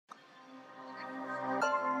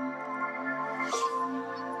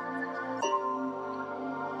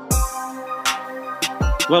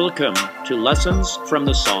Welcome to Lessons from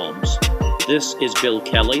the Psalms. This is Bill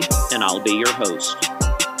Kelly, and I'll be your host.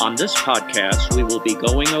 On this podcast, we will be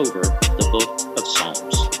going over the book of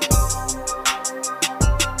Psalms.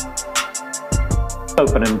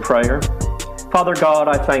 Open in prayer. Father God,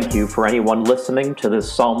 I thank you for anyone listening to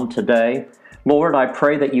this psalm today. Lord, I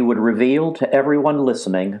pray that you would reveal to everyone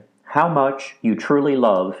listening how much you truly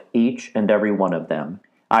love each and every one of them.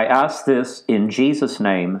 I ask this in Jesus'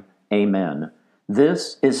 name, amen.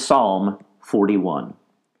 This is Psalm 41.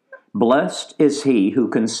 Blessed is he who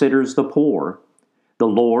considers the poor. The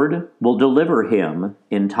Lord will deliver him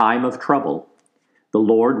in time of trouble. The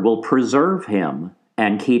Lord will preserve him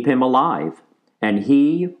and keep him alive, and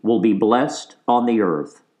he will be blessed on the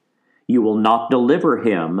earth. You will not deliver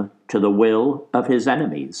him to the will of his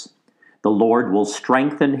enemies. The Lord will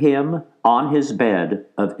strengthen him on his bed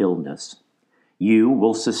of illness. You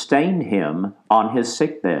will sustain him on his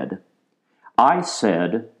sickbed. I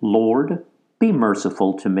said, Lord, be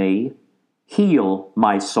merciful to me. Heal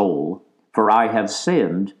my soul, for I have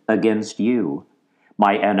sinned against you.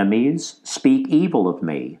 My enemies speak evil of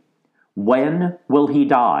me. When will he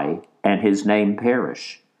die and his name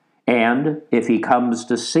perish? And if he comes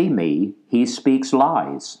to see me, he speaks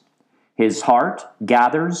lies. His heart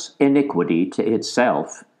gathers iniquity to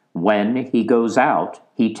itself. When he goes out,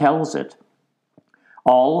 he tells it.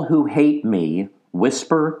 All who hate me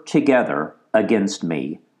whisper together against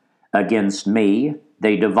me. Against me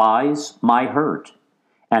they devise my hurt.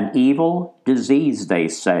 An evil disease, they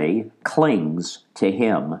say, clings to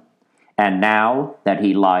him. And now that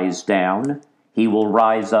he lies down, he will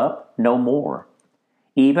rise up no more.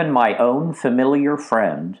 Even my own familiar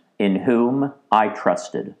friend, in whom I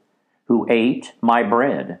trusted, who ate my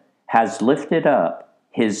bread, has lifted up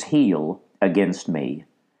his heel against me.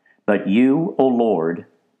 But you, O Lord,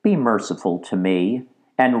 be merciful to me,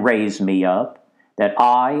 and raise me up, that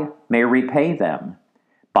I may repay them.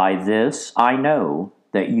 By this I know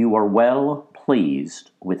that you are well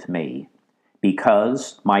pleased with me,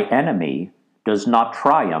 because my enemy does not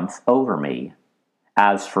triumph over me.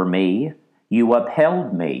 As for me, you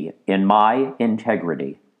upheld me in my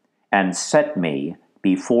integrity, and set me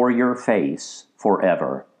before your face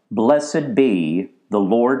forever. Blessed be the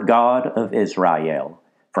Lord God of Israel,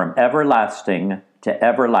 from everlasting to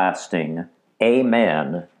everlasting.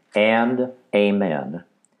 Amen and amen.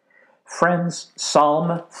 Friends,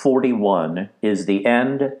 Psalm 41 is the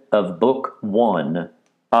end of Book 1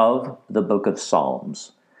 of the Book of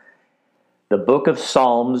Psalms. The Book of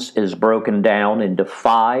Psalms is broken down into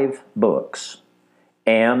 5 books,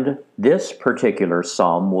 and this particular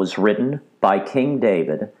psalm was written by King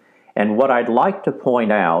David, and what I'd like to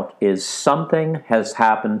point out is something has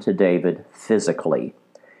happened to David physically,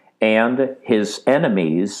 and his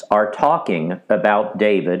enemies are talking about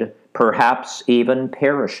David perhaps even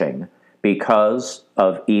perishing because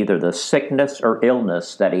of either the sickness or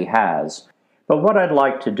illness that he has. But what I'd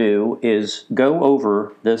like to do is go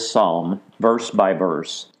over this psalm verse by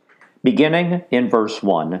verse. Beginning in verse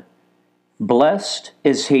 1, Blessed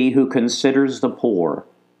is he who considers the poor.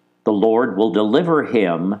 The Lord will deliver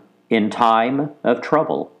him in time of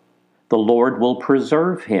trouble. The Lord will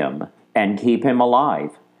preserve him and keep him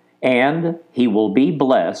alive, and he will be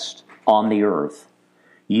blessed on the earth.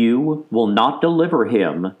 You will not deliver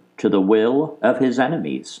him to the will of his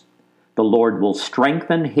enemies. The Lord will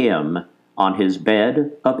strengthen him on his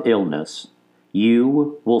bed of illness.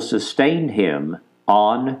 You will sustain him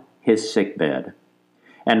on his sickbed.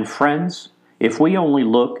 And friends, if we only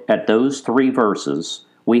look at those 3 verses,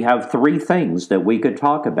 we have 3 things that we could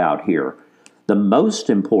talk about here. The most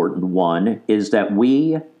important one is that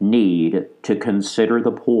we need to consider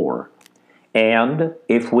the poor. And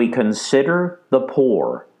if we consider the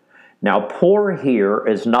poor, now poor here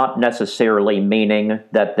is not necessarily meaning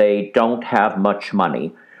that they don't have much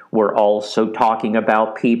money. We're also talking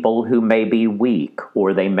about people who may be weak,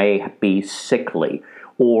 or they may be sickly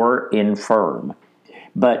or infirm.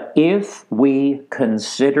 But if we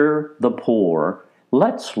consider the poor,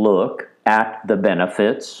 let's look at the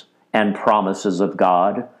benefits and promises of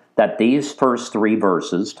God that these first 3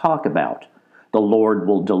 verses talk about. The Lord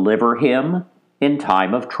will deliver him in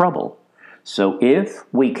time of trouble. So if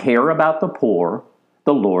we care about the poor,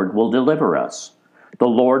 the Lord will deliver us. The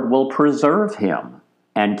Lord will preserve him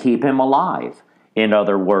and keep him alive. In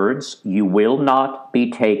other words, you will not be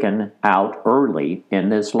taken out early in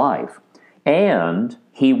this life. And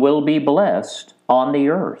he will be blessed on the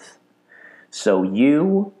earth. So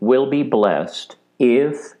you will be blessed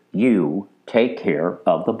if you take care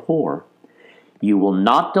of the poor. You will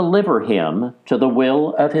not deliver him to the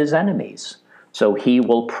will of his enemies. So he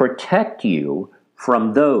will protect you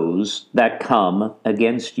from those that come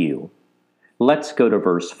against you. Let's go to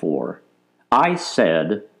verse 4. I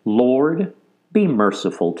said, Lord, be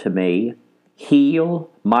merciful to me,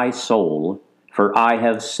 heal my soul, for I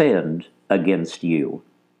have sinned against you.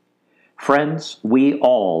 Friends, we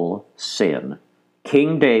all sin.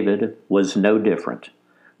 King David was no different.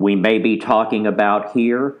 We may be talking about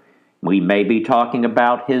here, we may be talking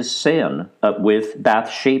about his sin with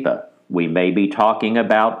Bathsheba. We may be talking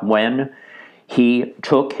about when he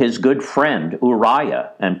took his good friend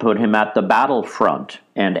Uriah and put him at the battlefront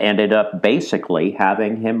and ended up basically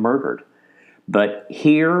having him murdered. But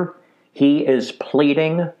here he is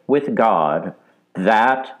pleading with God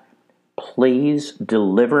that, please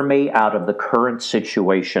deliver me out of the current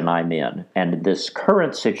situation I'm in. And this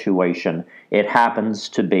current situation, it happens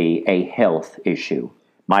to be a health issue.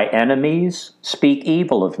 My enemies speak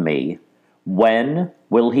evil of me. When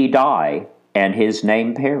will he die and his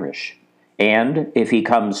name perish? And if he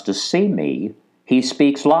comes to see me, he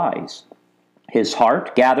speaks lies. His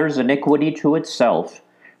heart gathers iniquity to itself.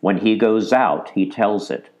 When he goes out, he tells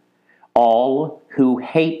it. All who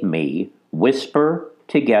hate me whisper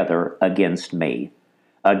together against me.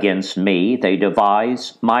 Against me they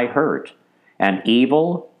devise my hurt. An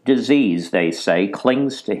evil disease, they say,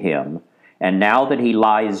 clings to him. And now that he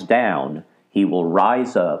lies down, he will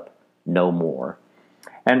rise up no more.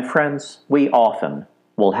 And friends, we often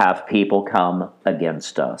will have people come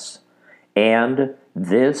against us. And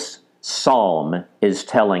this psalm is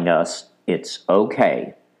telling us it's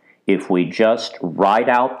okay. If we just ride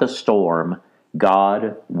out the storm,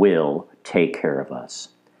 God will take care of us.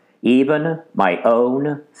 Even my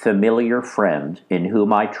own familiar friend in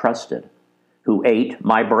whom I trusted, who ate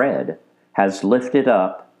my bread, has lifted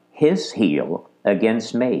up his heel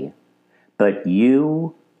against me. But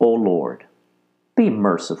you, O Lord, be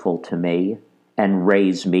merciful to me and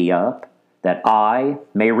raise me up, that I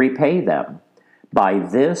may repay them. By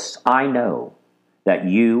this I know that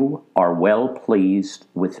you are well pleased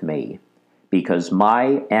with me, because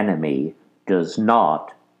my enemy does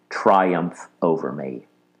not triumph over me.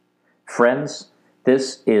 Friends,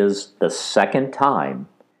 this is the second time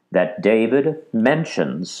that David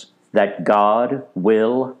mentions that God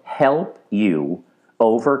will help you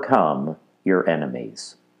overcome your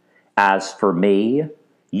enemies. As for me,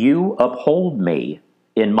 you uphold me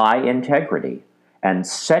in my integrity and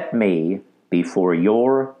set me before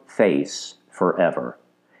your face forever.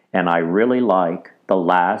 And I really like the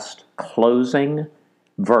last closing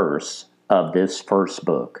verse of this first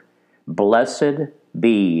book. Blessed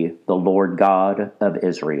be the Lord God of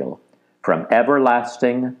Israel, from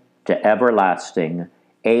everlasting to everlasting.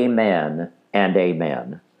 Amen and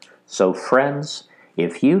amen. So friends,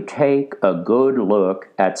 if you take a good look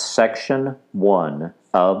at section 1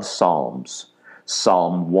 of Psalms,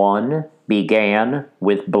 Psalm 1 began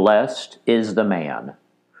with blessed is the man.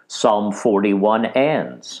 Psalm 41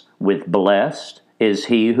 ends with blessed is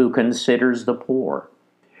he who considers the poor.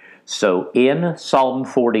 So in Psalm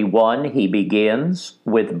 41, he begins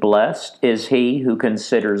with blessed is he who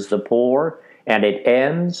considers the poor, and it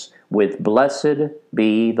ends with blessed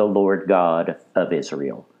be the Lord God of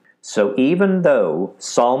Israel. So even though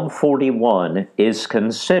Psalm 41 is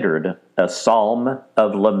considered a psalm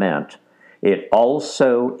of lament, it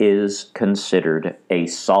also is considered a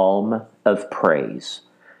psalm of praise.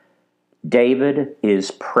 David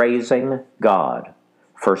is praising God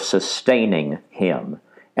for sustaining him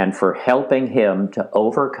and for helping him to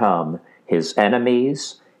overcome his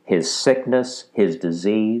enemies, his sickness, his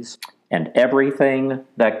disease, and everything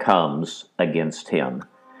that comes against him.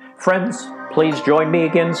 Friends, please join me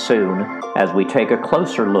again soon as we take a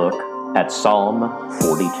closer look at Psalm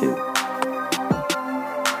 42.